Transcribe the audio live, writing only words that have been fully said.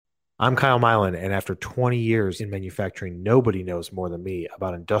I'm Kyle Mylan, and after 20 years in manufacturing, nobody knows more than me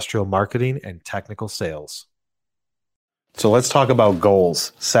about industrial marketing and technical sales. So let's talk about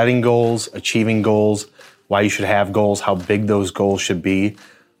goals, setting goals, achieving goals, why you should have goals, how big those goals should be.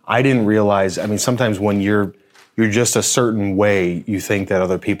 I didn't realize, sometimes when you're just a certain way, you think that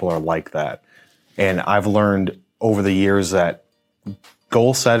other people are like that. And I've learned over the years that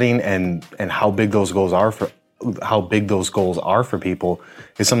goal setting and how big those goals are for people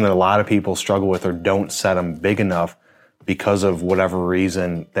is something that a lot of people struggle with or don't set them big enough because of whatever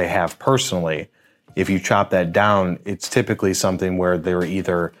reason they have personally. If you chop that down, it's typically something where they're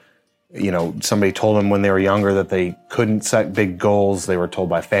either, somebody told them when they were younger that they couldn't set big goals. They were told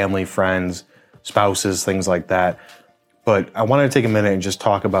by family, friends, spouses, things like that. But I wanted to take a minute and just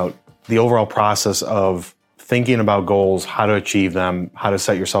talk about the overall process of thinking about goals, how to achieve them, how to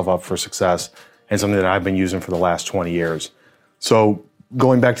set yourself up for success, and something that I've been using for the last 20 years. So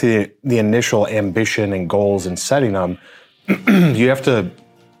going back to the initial ambition and goals and setting them, you have to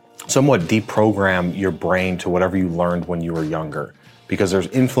somewhat deprogram your brain to whatever you learned when you were younger, because there's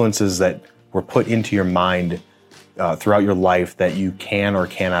influences that were put into your mind throughout your life that you can or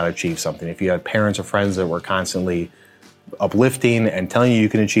cannot achieve something. If you had parents or friends that were constantly uplifting and telling you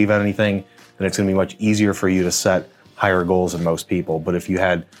can achieve anything, then it's going to be much easier for you to set higher goals than most people. But if you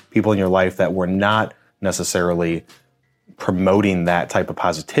had people in your life that were not necessarily promoting that type of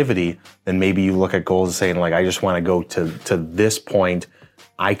positivity, then maybe you look at goals and saying, like, I just want to go to this point.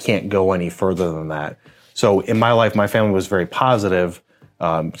 I can't go any further than that. So in my life, my family was very positive,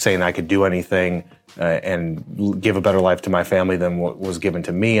 saying I could do anything and give a better life to my family than what was given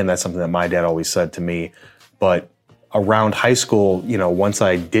to me. And that's something that my dad always said to me. But around high school, once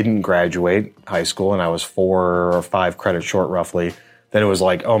I didn't graduate high school and I was 4 or 5 credits short roughly, then it was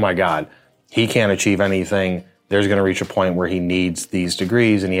like, oh my God, he can't achieve anything. There's going to reach a point where he needs these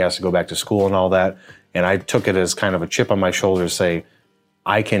degrees and he has to go back to school and all that. And I took it as kind of a chip on my shoulder to say,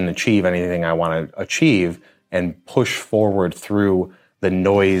 I can achieve anything I want to achieve and push forward through the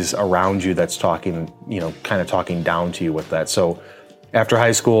noise around you that's talking, kind of talking down to you with that. So after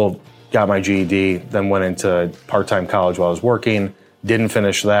high school, got my GED, then went into part-time college while I was working, didn't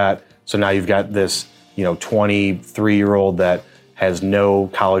finish that. So now you've got this, 23-year-old that has no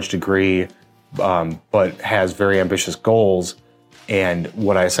college degree, but has very ambitious goals. And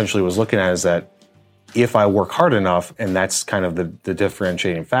what I essentially was looking at is that if I work hard enough, and that's kind of the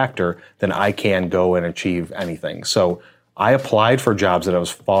differentiating factor, then I can go and achieve anything. So I applied for jobs that I was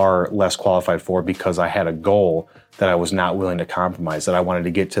far less qualified for because I had a goal that I was not willing to compromise, that I wanted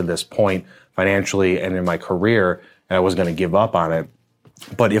to get to this point financially and in my career, and I wasn't going to give up on it.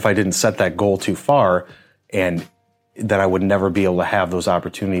 But if I didn't set that goal too far, and that I would never be able to have those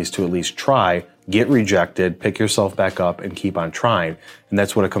opportunities to at least try, get rejected, pick yourself back up, and keep on trying. And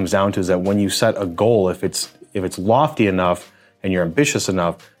that's what it comes down to, is that when you set a goal, if it's lofty enough and you're ambitious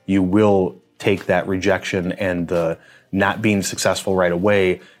enough, you will take that rejection and the not being successful right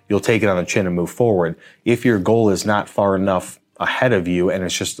away. You'll take it on the chin and move forward. If your goal is not far enough ahead of you and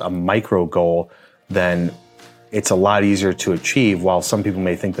it's just a micro goal, then it's a lot easier to achieve. While some people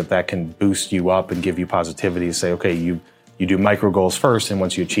may think that can boost you up and give you positivity to say, okay, you do micro goals first, and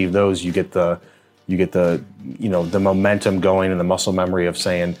once you achieve those, you get the the momentum going and the muscle memory of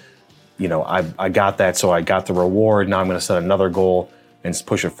saying, I got that, so I got the reward. Now I'm going to set another goal and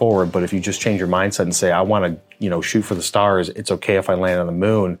push it forward. But if you just change your mindset and say, I want to, shoot for the stars, it's okay if I land on the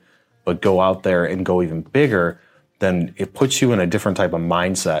moon, but go out there and go even bigger, then it puts you in a different type of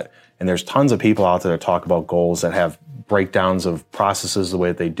mindset. And there's tons of people out there that talk about goals that have breakdowns of processes, the way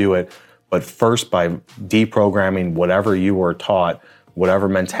that they do it. But first, by deprogramming whatever you were taught, whatever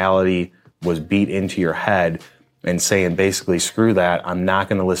mentality was beat into your head, and saying basically, screw that, I'm not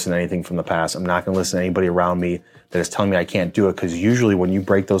going to listen to anything from the past. I'm not going to listen to anybody around me that is telling me I can't do it. Because usually when you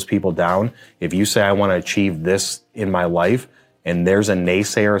break those people down, if you say I want to achieve this in my life, and there's a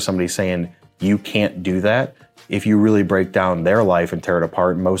naysayer or somebody saying you can't do that, if you really break down their life and tear it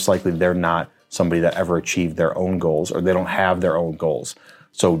apart, most likely they're not somebody that ever achieved their own goals, or they don't have their own goals.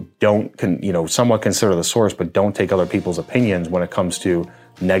 So don't, somewhat consider the source, but don't take other people's opinions when it comes to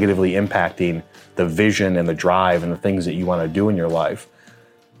negatively impacting the vision and the drive and the things that you want to do in your life.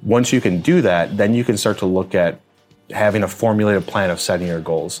 Once you can do that, then you can start to look at having a formulated plan of setting your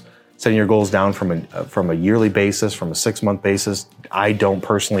goals. Setting your goals down from a yearly basis, from a 6-month basis. I don't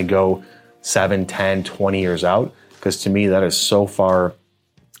personally go 7, 10, 20 years out, because to me that is so far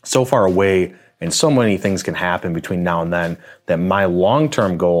away, and so many things can happen between now and then, that my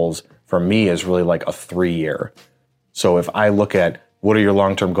long-term goals for me is really like a 3-year. So if I look at What are your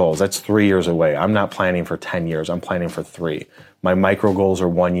long-term goals? That's 3 years away. I'm not planning for 10 years. I'm planning for 3. My micro goals are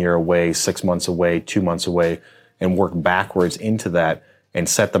 1 year away, 6 months away, 2 months away, and work backwards into that and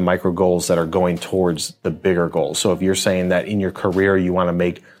set the micro goals that are going towards the bigger goals. So if you're saying that in your career you want to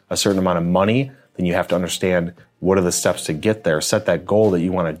make a certain amount of money, then you have to understand what are the steps to get there. Set that goal that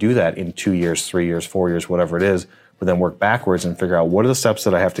you want to do that in 2 years, 3 years, 4 years, whatever it is, but then work backwards and figure out what are the steps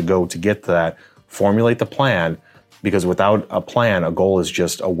that I have to go to get to that. Formulate the plan, because without a plan, a goal is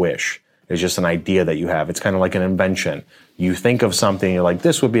just a wish. It's just an idea that you have. It's kind of like an invention. You think of something, you're like,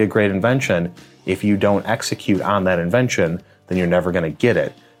 this would be a great invention. If you don't execute on that invention, then you're never going to get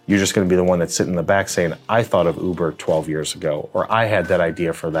it. You're just going to be the one that's sitting in the back saying, I thought of Uber 12 years ago, or I had that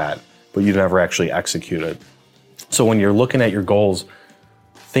idea for that, but you never actually executed. So when you're looking at your goals,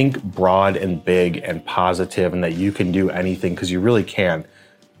 think broad and big and positive, and that you can do anything, because you really can.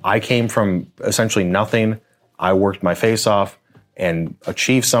 I came from essentially nothing. I worked my face off and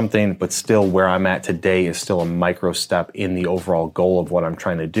achieved something, but still where I'm at today is still a micro step in the overall goal of what I'm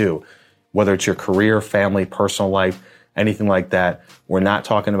trying to do. Whether it's your career, family, personal life, anything like that, we're not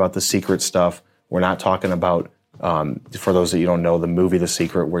talking about the secret stuff. We're not talking about, for those that you don't know, the movie The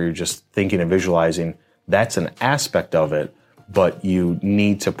Secret, where you're just thinking and visualizing. That's an aspect of it, but you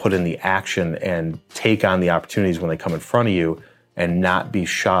need to put in the action and take on the opportunities when they come in front of you, and not be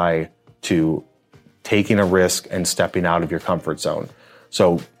shy to taking a risk and stepping out of your comfort zone.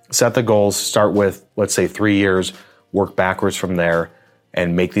 So set the goals, start with, let's say 3 years, work backwards from there,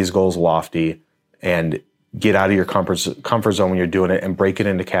 and make these goals lofty, and get out of your comfort zone when you're doing it, and break it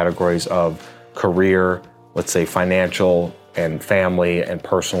into categories of career, let's say financial and family and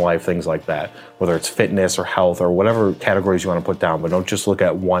personal life, things like that, whether it's fitness or health or whatever categories you want to put down. But don't just look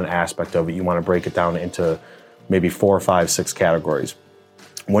at one aspect of it. You want to break it down into maybe 4, 5, 6 categories.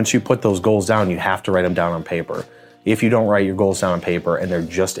 Once you put those goals down, you have to write them down on paper. If you don't write your goals down on paper and they're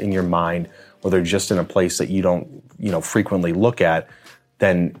just in your mind, or they're just in a place that you don't, frequently look at,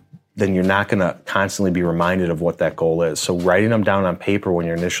 then you're not going to constantly be reminded of what that goal is. So writing them down on paper when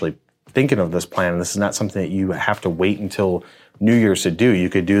you're initially thinking of this plan, and this is not something that you have to wait until New Year's to do. You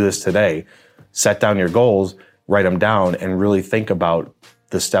could do this today. Set down your goals, write them down, and really think about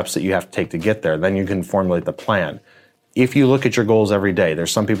the steps that you have to take to get there. Then you can formulate the plan. If you look at your goals every day,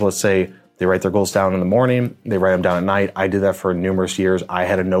 there's some people that say they write their goals down in the morning, they write them down at night. I did that for numerous years. I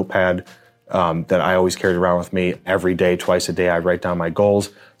had a notepad that I always carried around with me every day, twice a day. I write down my goals.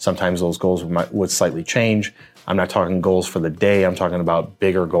 Sometimes those goals would slightly change. I'm not talking goals for the day. I'm talking about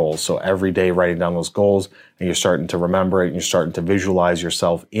bigger goals. So every day writing down those goals, and you're starting to remember it, and you're starting to visualize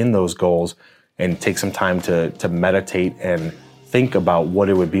yourself in those goals, and take some time to meditate and think about what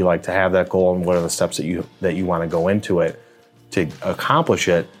it would be like to have that goal, and what are the steps that you want to go into it to accomplish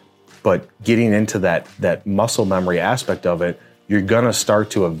it. But getting into that muscle memory aspect of it, you're going to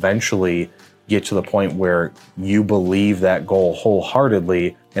start to eventually get to the point where you believe that goal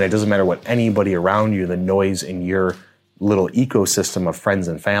wholeheartedly, and it doesn't matter what anybody around you, the noise in your little ecosystem of friends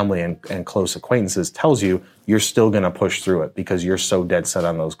and family and close acquaintances tells you, you're still going to push through it because you're so dead set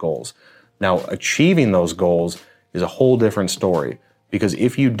on those goals. Now, achieving those goals is a whole different story, because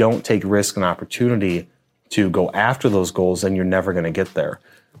if you don't take risk and opportunity to go after those goals, then you're never going to get there.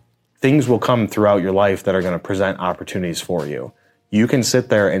 Things will come throughout your life that are going to present opportunities for you. You can sit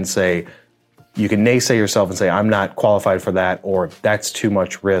there and say, you can naysay yourself and say, I'm not qualified for that, or that's too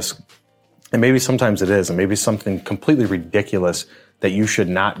much risk. And maybe sometimes it is, and maybe something completely ridiculous that you should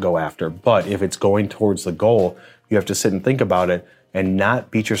not go after. But if it's going towards the goal, you have to sit and think about it, and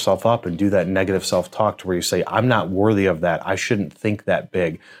not beat yourself up and do that negative self-talk to where you say, I'm not worthy of that. I shouldn't think that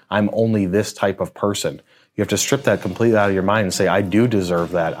big. I'm only this type of person. You have to strip that completely out of your mind and say, I do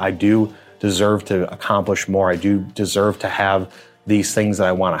deserve that. I do deserve to accomplish more. I do deserve to have these things that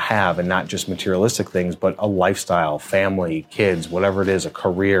I want to have, and not just materialistic things, but a lifestyle, family, kids, whatever it is, a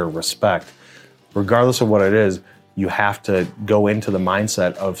career, respect. Regardless of what it is, you have to go into the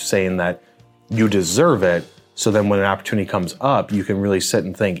mindset of saying that you deserve it. So then when an opportunity comes up, you can really sit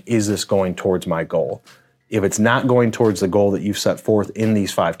and think, is this going towards my goal? If it's not going towards the goal that you've set forth in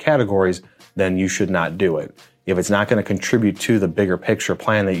these 5 categories, then you should not do it. If it's not going to contribute to the bigger picture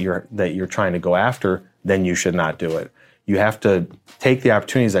plan that you're trying to go after, then you should not do it. You have to take the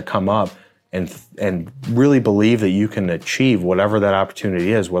opportunities that come up and really believe that you can achieve whatever that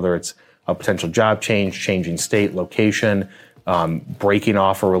opportunity is, whether it's a potential job change, changing state, location, breaking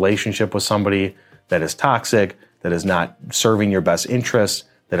off a relationship with somebody that is toxic, that is not serving your best interests,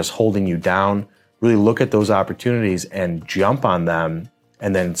 that is holding you down. Really look at those opportunities and jump on them,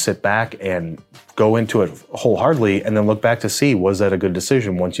 and then sit back and go into it wholeheartedly, and then look back to see, was that a good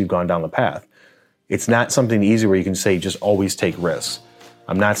decision once you've gone down the path? It's not something easy where you can say just always take risks.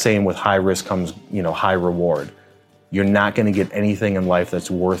 I'm not saying with high risk comes, high reward. You're not going to get anything in life that's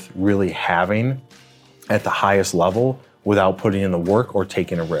worth really having at the highest level without putting in the work or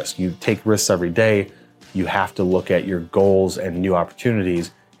taking a risk. You take risks every day. You have to look at your goals and new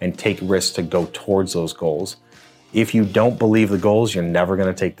opportunities and take risks to go towards those goals. If you don't believe the goals, you're never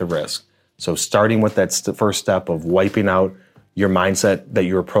going to take the risk. So starting with that first step of wiping out your mindset that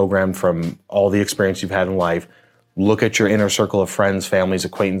you were programmed from all the experience you've had in life, look at your inner circle of friends, families,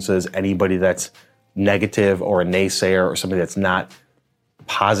 acquaintances, anybody that's negative or a naysayer or somebody that's not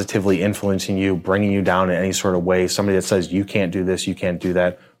positively influencing you, bringing you down in any sort of way, somebody that says you can't do this, you can't do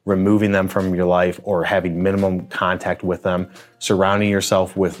that, removing them from your life or having minimum contact with them, surrounding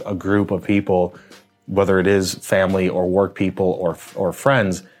yourself with a group of people, whether it is family or work people or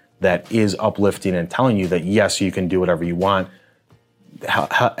friends, that is uplifting and telling you that yes, you can do whatever you want,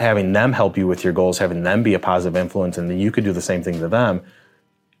 having them help you with your goals, having them be a positive influence, and then you could do the same thing to them.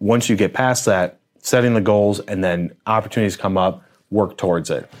 Once you get past that, setting the goals and then opportunities come up, work towards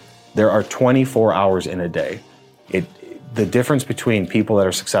it. There are 24 hours in a day. The difference between people that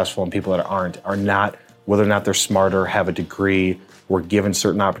are successful and people that aren't are not whether or not they're smarter, have a degree, were given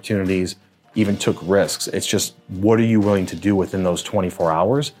certain opportunities, even took risks. It's just, what are you willing to do within those 24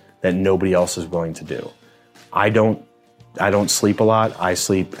 hours that nobody else is willing to do? I don't sleep a lot. I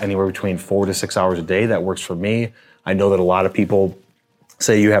sleep anywhere between 4 to 6 hours a day. That works for me. I know that a lot of people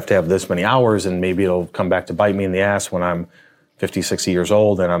say you have to have this many hours and maybe it'll come back to bite me in the ass when I'm 50, 60 years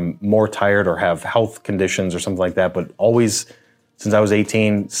old and I'm more tired or have health conditions or something like that. But always, since I was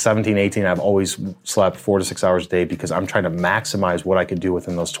 17, 18, I've always slept 4 to 6 hours a day because I'm trying to maximize what I could do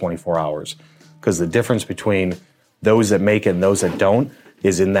within those 24 hours. Because the difference between those that make it and those that don't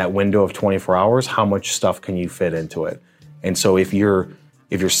is in that window of 24 hours, how much stuff can you fit into it? And so if you're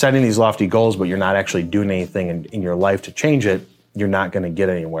setting these lofty goals, but you're not actually doing anything in your life to change it, you're not going to get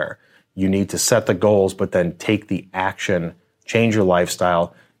anywhere. You need to set the goals, but then take the action, change your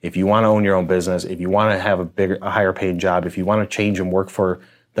lifestyle. If you want to own your own business, if you want to have a higher paying job, if you want to change and work for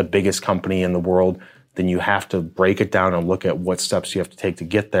the biggest company in the world, then you have to break it down and look at what steps you have to take to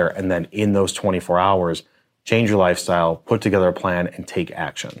get there. And then in those 24 hours, change your lifestyle, put together a plan, and take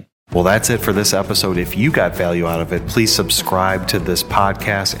action. Well, that's it for this episode. If you got value out of it, please subscribe to this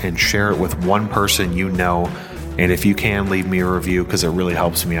podcast and share it with one person you know. And if you can, leave me a review because it really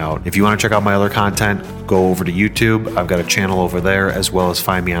helps me out. If you want to check out my other content, go over to YouTube. I've got a channel over there, as well as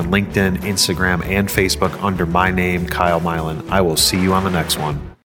find me on LinkedIn, Instagram, and Facebook under my name, Kyle Milan. I will see you on the next one.